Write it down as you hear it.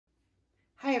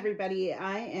Hi everybody,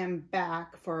 I am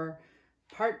back for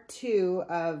part 2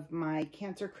 of my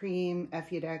cancer cream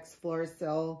Efudex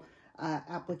flourouracil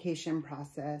application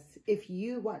process. If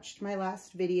you watched my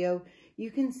last video,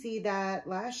 you can see that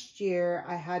last year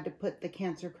I had to put the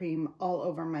cancer cream all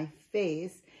over my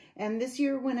face. And this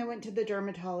year when I went to the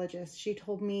dermatologist, she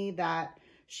told me that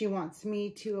she wants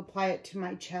me to apply it to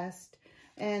my chest.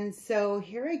 And so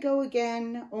here I go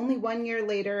again. Only 1 year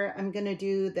later, I'm going to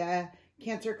do the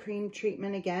cancer cream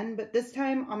treatment again, but this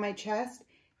time on my chest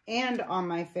and on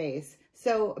my face.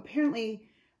 So apparently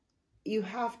you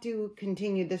have to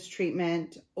continue this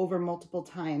treatment over multiple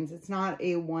times. It's not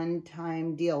a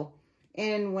one-time deal.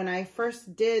 And when I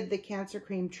first did the cancer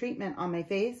cream treatment on my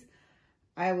face,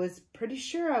 I was pretty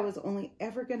sure I was only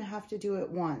ever going to have to do it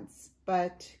once,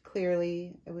 but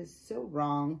clearly I was so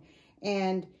wrong.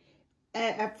 And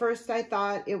at first I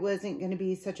thought it wasn't going to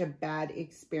be such a bad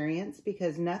experience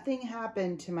because nothing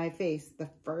happened to my face the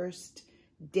first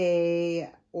day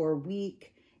or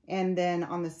week. And then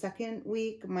on the second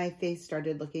week, my face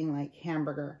started looking like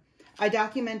hamburger. I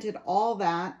documented all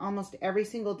that almost every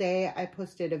single day. I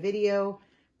posted a video,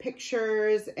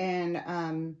 pictures, and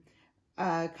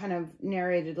kind of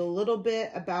narrated a little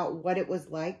bit about what it was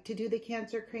like to do the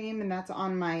cancer cream. And that's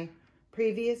on my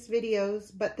previous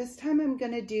videos. But this time I'm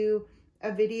going to do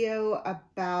a video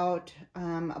about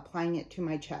applying it to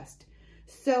my chest.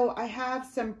 So I have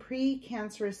some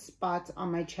pre-cancerous spots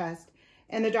on my chest,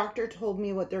 and the doctor told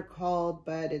me what they're called,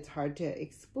 but it's hard to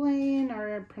explain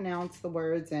or pronounce the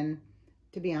words, and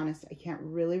to be honest, I can't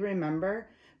really remember.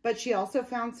 But she also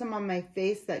found some on my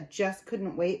face that just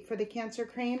couldn't wait for the cancer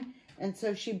cream, and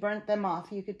so she burnt them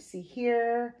off. You could see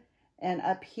here and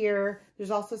up here.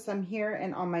 There's also some here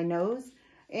and on my nose.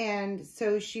 And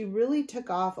so she really took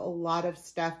off a lot of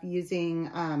stuff using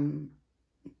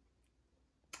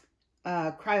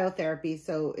cryotherapy.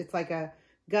 So it's like a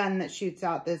gun that shoots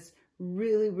out this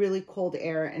really, really cold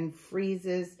air and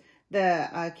freezes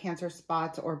the cancer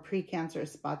spots or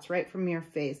pre-cancerous spots right from your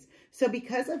face. So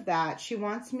because of that, she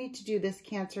wants me to do this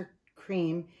cancer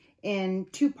cream in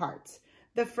 2 parts.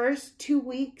 The first 2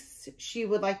 weeks, she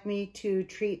would like me to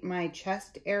treat my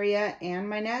chest area and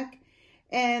my neck,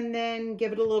 and then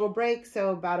give it a little break,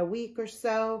 so about a week or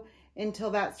so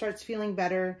until that starts feeling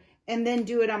better, and then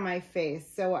do it on my face.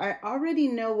 So I already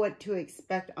know what to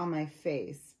expect on my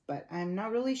face, but I'm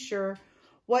not really sure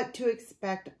what to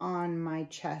expect on my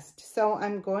chest. So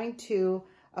I'm going to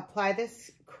apply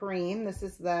this cream. This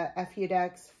is the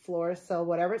Efudex flourouracil,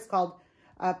 whatever it's called,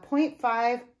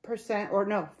 0.5% or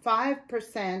no,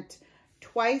 5%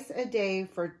 twice a day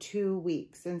for 2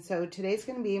 weeks. And so today's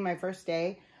going to be my first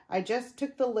day. I just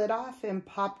took the lid off and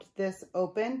popped this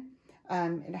open.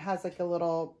 It has like a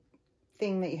little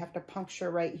thing that you have to puncture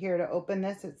right here to open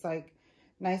this. It's like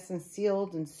nice and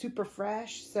sealed and super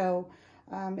fresh. So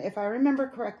if I remember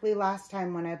correctly, last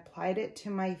time when I applied it to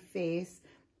my face,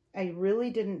 I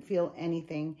really didn't feel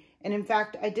anything. And in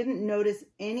fact, I didn't notice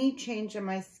any change in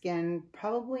my skin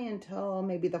probably until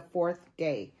maybe the 4th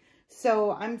day.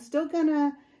 So I'm still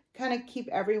gonna kind of keep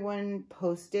everyone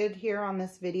posted here on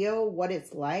this video, what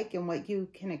it's like and what you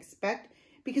can expect,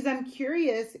 because I'm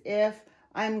curious if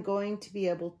I'm going to be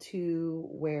able to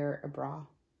wear a bra.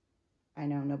 I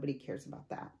know nobody cares about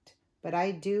that, but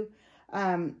I do.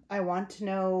 I want to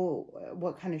know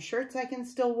what kind of shirts I can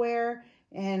still wear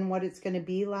and what it's going to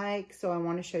be like. So I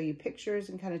want to show you pictures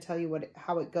and kind of tell you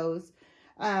how it goes.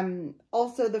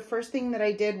 Also, the first thing that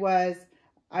I did was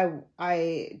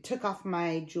I took off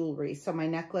my jewelry. So my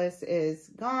necklace is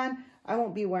gone. I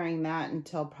won't be wearing that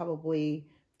until probably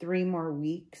 3 more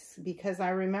weeks, because I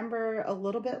remember a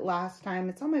little bit last time,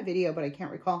 it's on my video, but I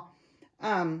can't recall,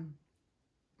 that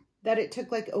it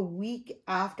took like a week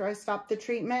after I stopped the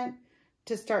treatment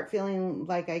to start feeling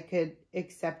like I could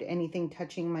accept anything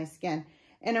touching my skin.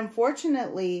 And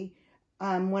unfortunately,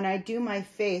 when I do my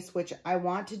face, which I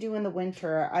want to do in the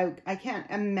winter, I can't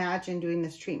imagine doing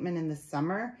this treatment in the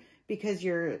summer because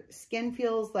your skin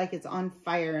feels like it's on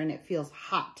fire and it feels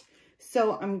hot.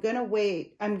 So I'm going to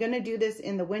wait. I'm going to do this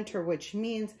in the winter, which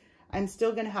means I'm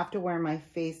still going to have to wear my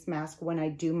face mask when I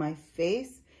do my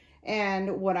face.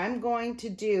 And what I'm going to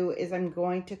do is I'm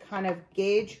going to kind of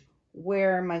gauge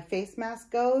where my face mask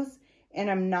goes,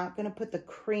 and I'm not going to put the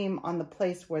cream on the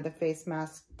place where the face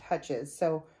mask touches.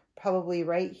 So probably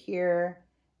right here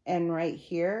and right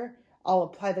here. I'll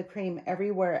apply the cream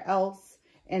everywhere else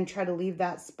and try to leave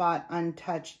that spot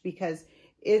untouched, because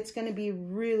it's going to be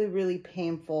really, really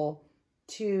painful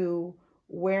to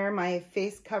wear my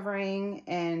face covering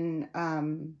and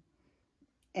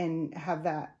have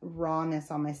that rawness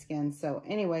on my skin. So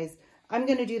anyways, I'm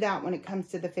going to do that when it comes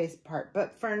to the face part.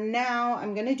 But for now,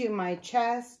 I'm going to do my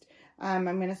chest. I'm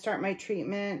going to start my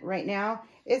treatment right now.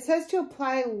 It says to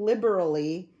apply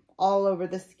liberally all over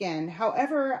the skin.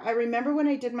 However, I remember when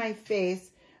I did my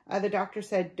face, the doctor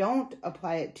said don't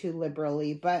apply it too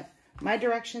liberally. But my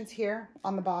directions here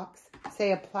on the box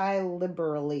say apply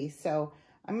liberally. So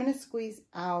I'm going to squeeze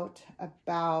out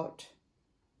about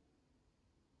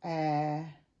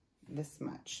this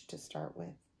much to start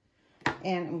with.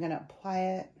 And I'm going to apply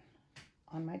it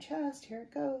on my chest. Here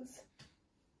it goes.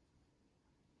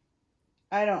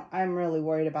 I'm really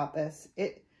worried about this.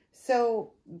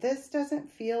 So this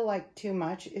doesn't feel like too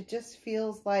much. It just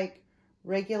feels like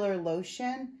regular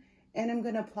lotion. And I'm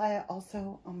going to apply it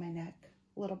also on my neck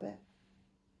a little bit.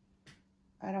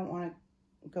 I don't want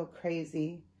to go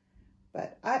crazy,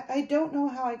 but I don't know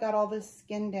how I got all this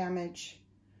skin damage.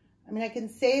 I mean, I can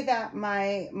say that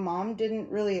my mom didn't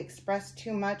really express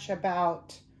too much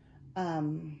about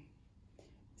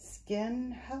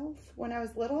skin health when I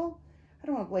was little. I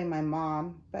don't want to blame my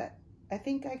mom, but I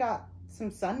think I got some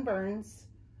sunburns.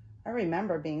 I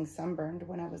remember being sunburned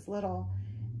when I was little.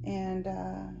 And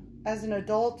as an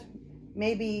adult,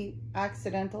 maybe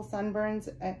accidental sunburns.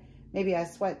 Maybe I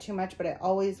sweat too much, but I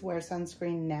always wear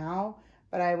sunscreen now.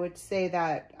 But I would say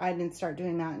that I didn't start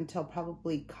doing that until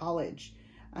probably college.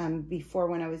 Before,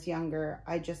 when I was younger,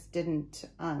 I just didn't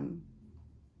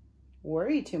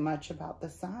worry too much about the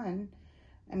sun.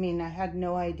 I mean, I had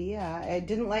no idea. I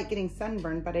didn't like getting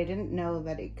sunburned, but I didn't know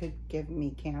that it could give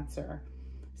me cancer.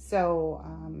 So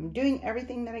I'm doing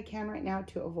everything that I can right now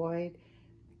to avoid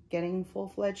getting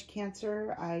full-fledged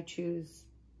cancer. I choose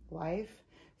life.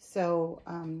 So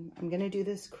I'm going to do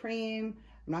this cream.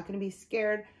 I'm not going to be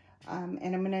scared. And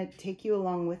I'm going to take you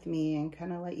along with me and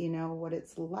kind of let you know what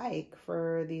it's like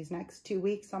for these next 2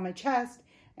 weeks on my chest.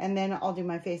 And then I'll do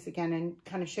my face again and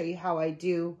kind of show you how I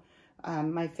do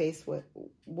my face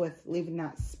with leaving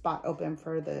that spot open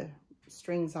for the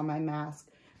strings on my mask.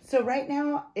 So right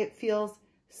now it feels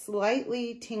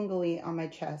slightly tingly on my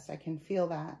chest. I can feel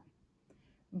that,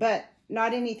 but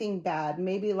not anything bad.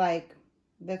 Maybe like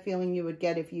the feeling you would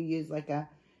get if you use like a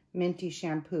minty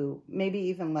shampoo, maybe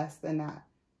even less than that.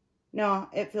 No,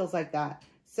 it feels like that.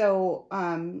 So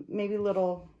maybe a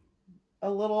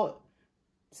little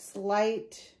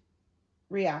slight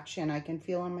reaction I can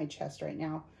feel on my chest right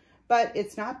now, but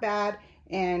it's not bad.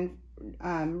 And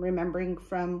remembering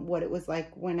from what it was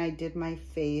like when I did my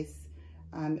face,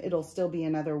 it'll still be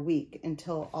another week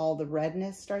until all the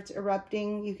redness starts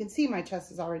erupting. You can see my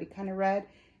chest is already kind of red,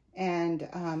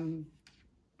 and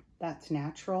that's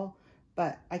natural,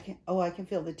 but I can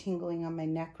feel the tingling on my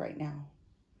neck right now.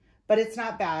 But it's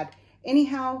not bad.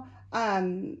 Anyhow,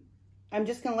 I'm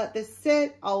just going to let this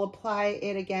sit. I'll apply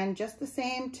it again just the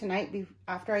same tonight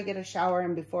after I get a shower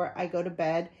and before I go to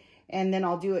bed. And then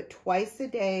I'll do it twice a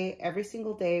day, every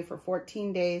single day for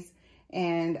 14 days.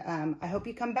 And I hope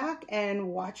you come back and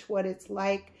watch what it's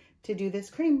like to do this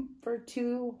cream for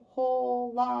 2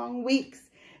 whole long weeks.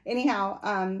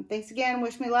 Anyhow, thanks again.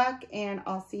 Wish me luck, and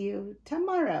I'll see you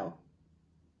tomorrow.